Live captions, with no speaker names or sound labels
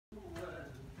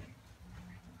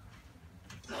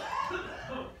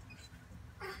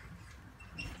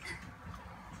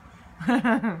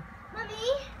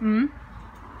Hmm?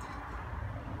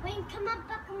 When you come up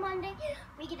back on Monday,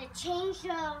 we're gonna change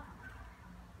the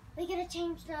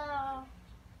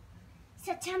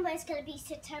September is gonna be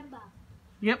September.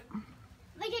 Yep.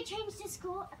 We're gonna change the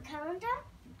school calendar.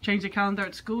 Change the calendar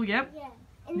at school, yep. Yeah.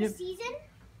 In the season?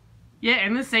 Yeah,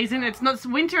 in the season. It's not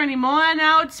winter anymore,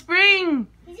 now it's spring.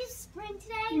 Is it spring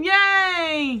today?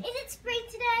 Yay! Is it spring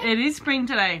today? It is spring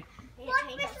today.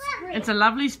 Spring. It's a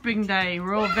lovely spring day.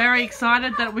 We're all very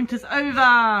excited that winter's over.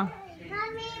 Mommy, it's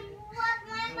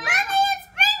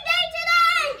spring day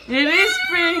today! It is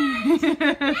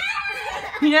spring.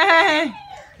 Yay!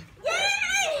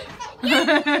 Yay!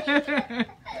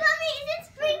 Mommy, is it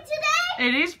spring today?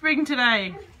 It is spring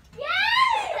today.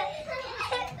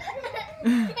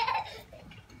 Mommy,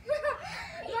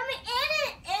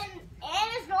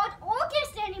 Anna's not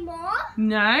August anymore.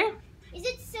 No. Is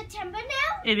it September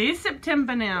now? It is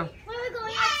September now. When are we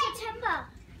going in September?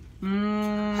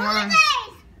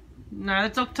 Holidays! No,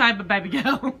 that's October, baby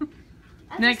girl.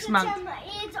 Next month.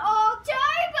 It's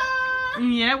October!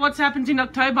 Yeah, what's happened in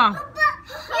October?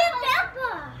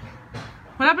 November!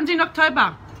 What happens in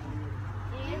October?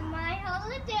 In my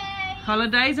holiday.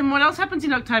 Holidays, and what else happens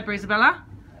in October, Isabella?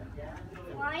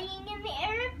 Flying in the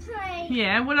airplane.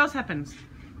 Yeah, what else happens?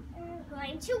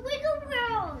 Going to Wiggle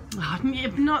World. Oh,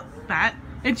 yeah, not that.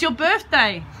 It's your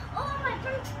birthday. Oh, my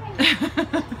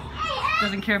birthday.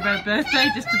 Doesn't care about a birthday,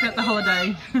 just about the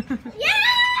holiday. Yay!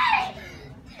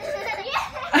 Yay!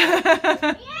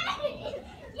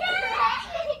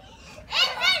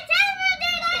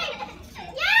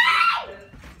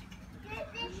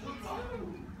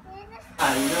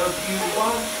 I love you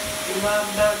one, you are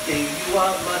my day, you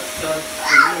are my sun.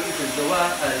 The reason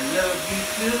why I love you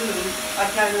too, I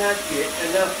cannot get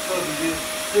enough of you.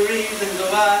 The reason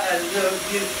why I love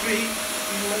you three,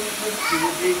 you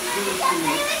must be true to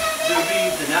me. The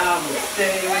reason I will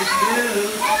stay with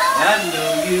you, I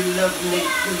know you love me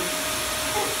too.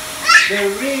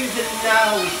 The reason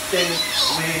I will stay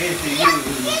with you,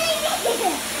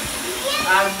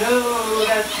 I know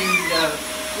that you love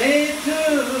me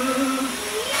too.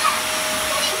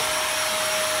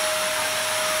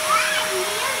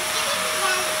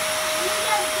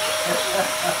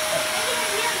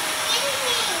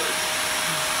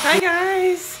 Hi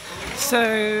guys! So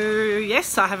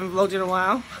yes, I haven't vlogged in a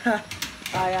while.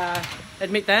 I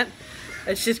admit that.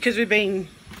 It's just because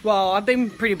I've been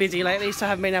pretty busy lately, so I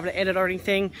haven't been able to edit or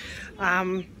anything.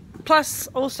 Plus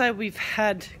also we've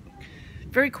had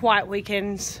very quiet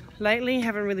weekends lately,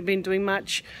 haven't really been doing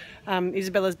much.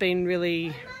 Isabella's been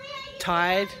really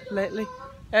tired lately.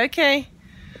 Okay.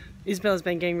 Isabella's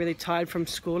been getting really tired from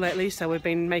school lately, so we've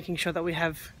been making sure that we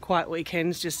have quiet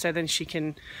weekends just so then she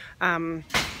can,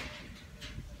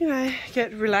 you know,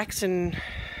 get relaxed and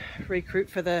recruit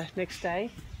for the next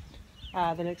day,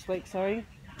 the next week, sorry.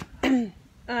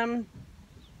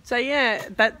 So yeah,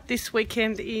 but this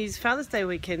weekend is Father's Day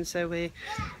weekend, so we're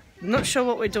not sure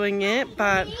what we're doing yet,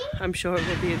 but I'm sure it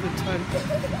will be a good time.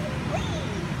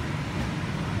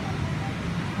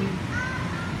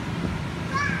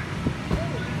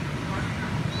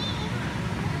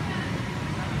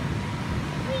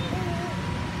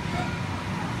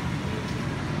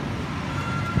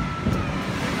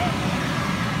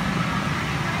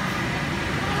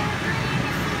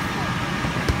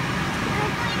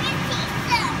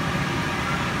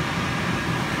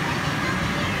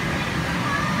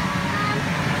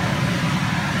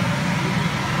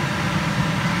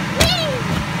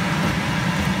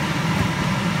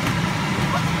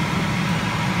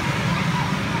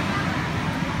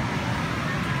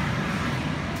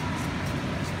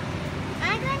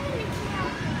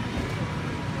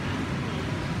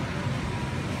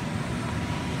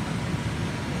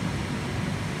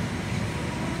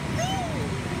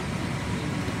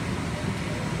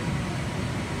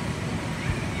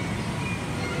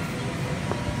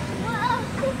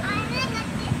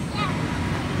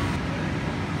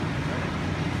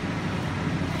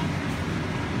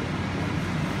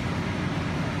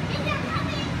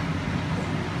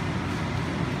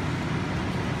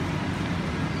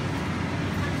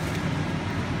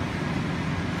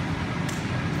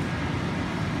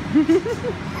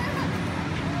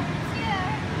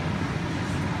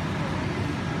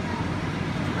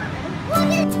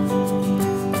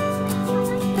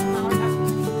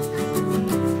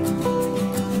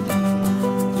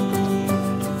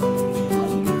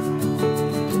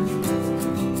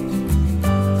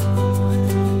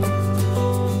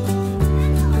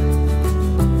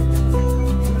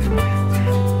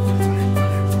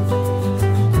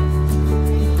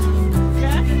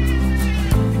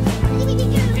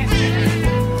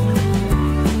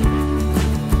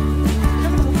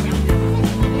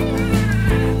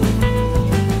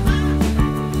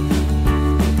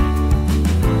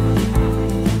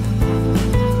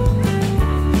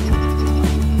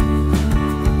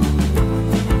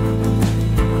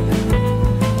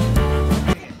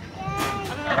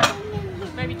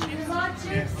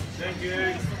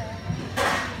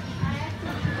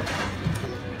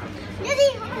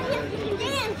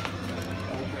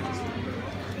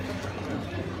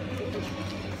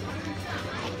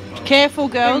 Careful,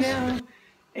 girls.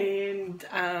 And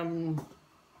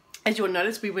as you'll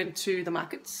notice, we went to the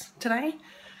markets today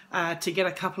to get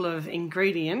a couple of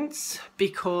ingredients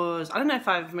because I don't know if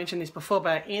I've mentioned this before,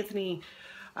 but Anthony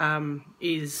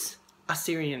is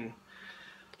Assyrian.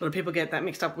 A lot of people get that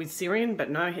mixed up with Syrian, but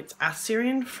no, it's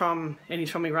Assyrian and he's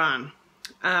from Iran.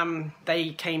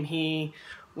 They came here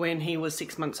when he was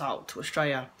 6 months old to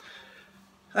Australia.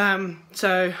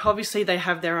 So obviously they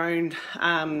have their own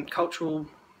cultural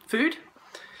food.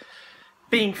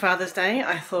 Being Father's Day,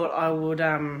 I thought I would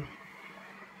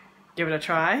give it a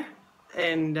try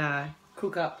and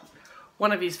cook up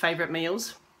one of his favourite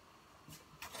meals.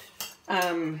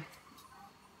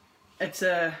 It's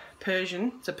a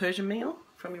Persian meal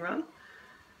from Iran.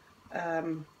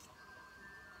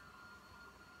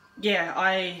 Yeah,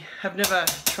 I have never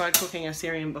tried cooking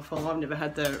Assyrian before. I've never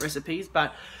had the recipes,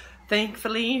 but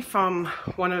thankfully from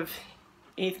one of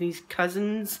Anthony's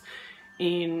cousins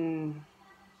in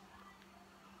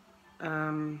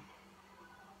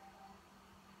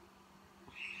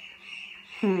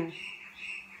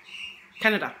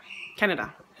Canada.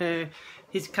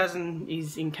 His cousin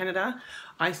is in Canada.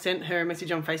 I sent her a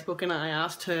message on Facebook and I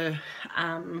asked her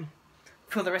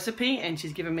for the recipe, and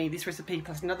she's given me this recipe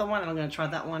plus another one, and I'm going to try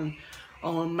that one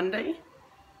on Monday.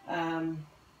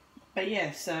 But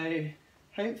yeah, so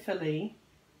hopefully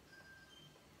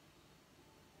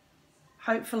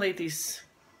this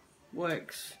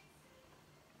works.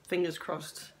 Fingers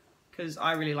crossed, because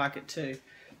I really like it too.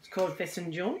 It's called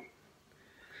Persian.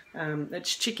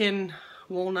 It's chicken,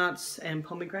 walnuts and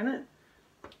pomegranate.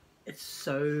 It's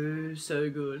so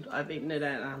good. I've eaten it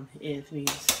at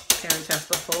Anthony's parents' house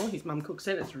before. His mum cooks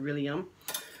it. It's really yum.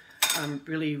 I'm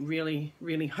really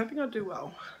hoping I do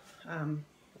well.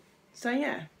 So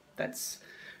yeah, that's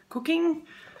cooking.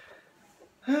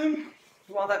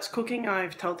 While that's cooking,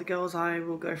 I've told the girls I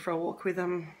will go for a walk with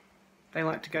them. They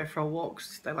like to go for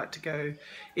walks. They like to go.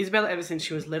 Isabella, ever since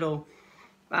she was little,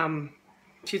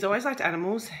 she's always liked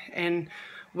animals. And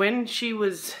when she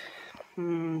was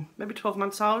maybe 12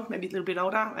 months old, maybe a little bit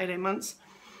older, 18 months,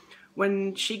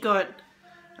 when she got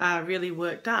really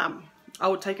worked up, I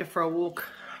would take her for a walk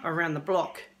around the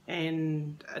block,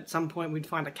 and at some point we'd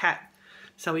find a cat.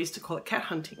 So we used to call it cat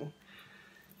hunting.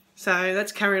 So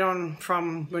that's carried on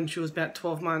from when she was about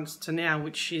 12 months to now,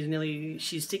 which she's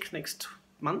 6 next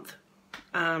month.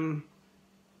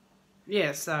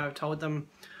 Yeah, so I've told them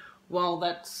while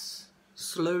that's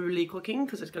slowly cooking,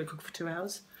 because it's got to cook for 2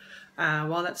 hours,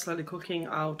 while that's slowly cooking,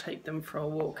 I'll take them for a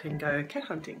walk and go cat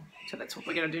hunting. So that's what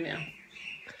we're going to do now.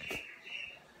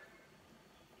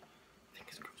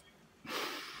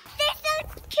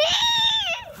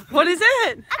 What is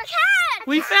it? A cat!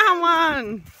 We found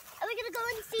one! Are we gonna go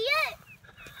and see it?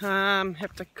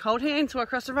 Have to hold hands, walk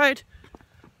across the road.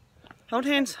 Hold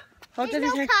hands. Hold There's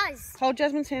Jasmine's no hand. cars. Hold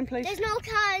Jasmine's hand, please. There's no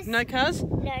cars. No cars?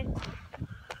 No.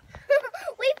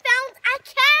 We found a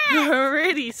cat!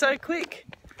 Already, so quick.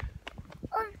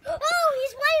 Oh,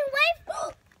 he's running away.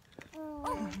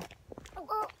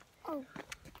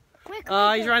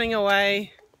 Oh, he's running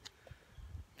away.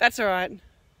 That's alright.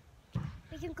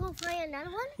 We can go find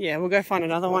another one? Yeah, we'll go find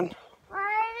another one.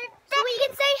 So we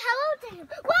can say hello to him.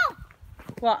 Whoa!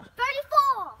 What?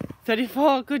 34!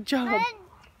 34, good job. And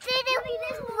see, there'll be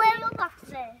this little box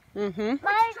there. Mm-hmm.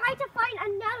 Let's try to find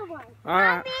another one.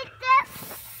 Alright.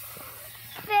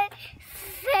 So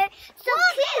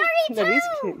 32! That is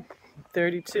cute.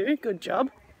 32, good job.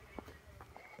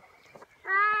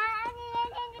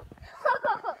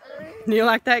 You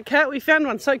like that cat? We found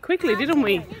one so quickly, didn't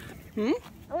we? Hmm?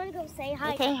 I want to go say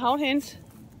hi. Okay, hold hands.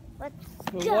 Let's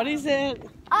What is it?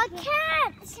 A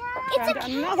cat! It's a cat!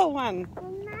 Another one.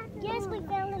 Yes, we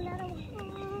found another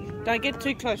one. Don't get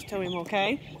too close to him,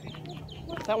 okay?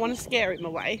 Don't want to scare him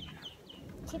away.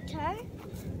 Tiptoe?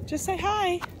 Just say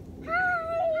hi. Hi!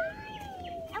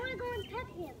 I want to go and pet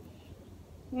him.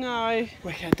 No.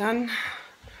 Workout done.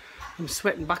 I'm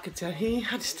sweating buckets out here.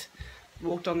 I just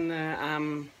walked on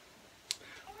the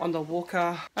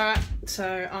walker. Alright,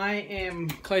 so I am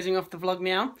closing off the vlog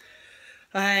now.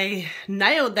 I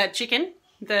nailed that chicken,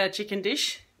 the chicken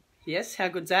dish. Yes, how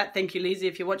good's that? Thank you, Lizzie,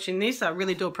 if you're watching this. I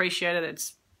really do appreciate it.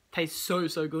 It tastes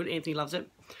so good. Anthony loves it.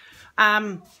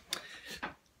 Yeah,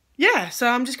 so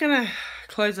I'm just going to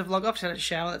close the vlog off. Just had a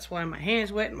shower. That's why my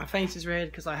hair's wet and my face is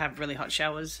red, because I have really hot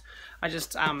showers. I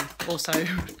just also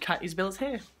cut Isabella's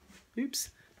hair. Oops.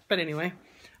 But anyway,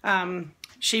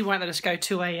 she won't let us go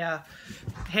to a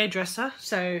hairdresser,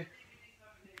 so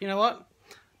you know what?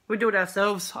 We do it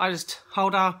ourselves. I just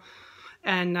hold her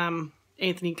and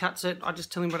Anthony cuts it. I just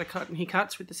tell him what I cut and he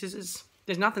cuts with the scissors.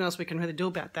 There's nothing else we can really do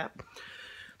about that.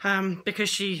 because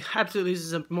she absolutely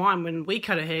loses her mind when we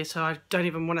cut her hair, so I don't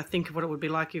even want to think of what it would be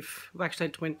like if we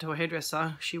actually went to a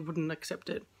hairdresser. She wouldn't accept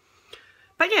it.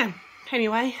 But yeah,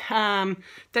 anyway,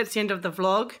 that's the end of the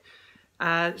vlog.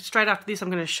 Straight after this, I'm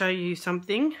going to show you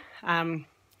something.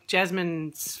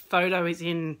 Jasmine's photo is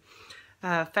in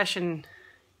Fashion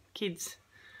Kids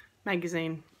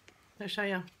magazine. I'll show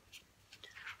you.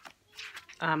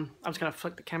 I'm just going to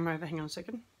flick the camera over. Hang on a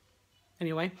second.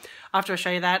 Anyway, after I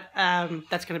show you that,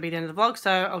 that's going to be the end of the vlog,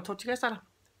 so I'll talk to you guys later.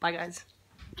 Bye, guys.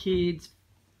 Kids,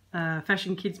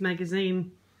 Fashion Kids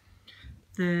magazine,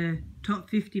 the top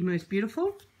 50 most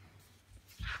beautiful.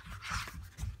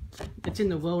 It's in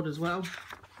the world as well.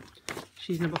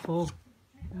 She's number 4,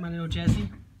 my little Jazzy.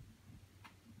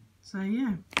 So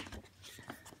yeah.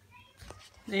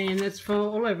 And it's for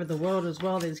all over the world as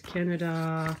well. There's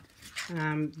Canada,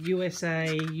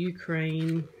 USA,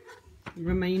 Ukraine,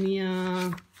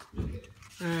 Romania,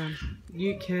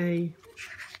 UK,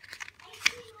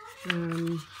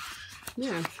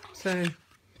 yeah, so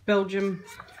Belgium.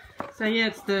 So yeah,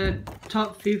 it's the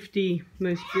top 50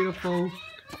 most beautiful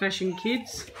fashion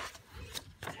kids.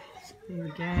 There we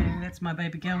go, that's my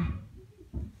baby girl.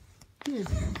 Yeah,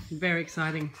 very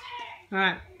exciting.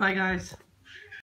 Alright, bye guys.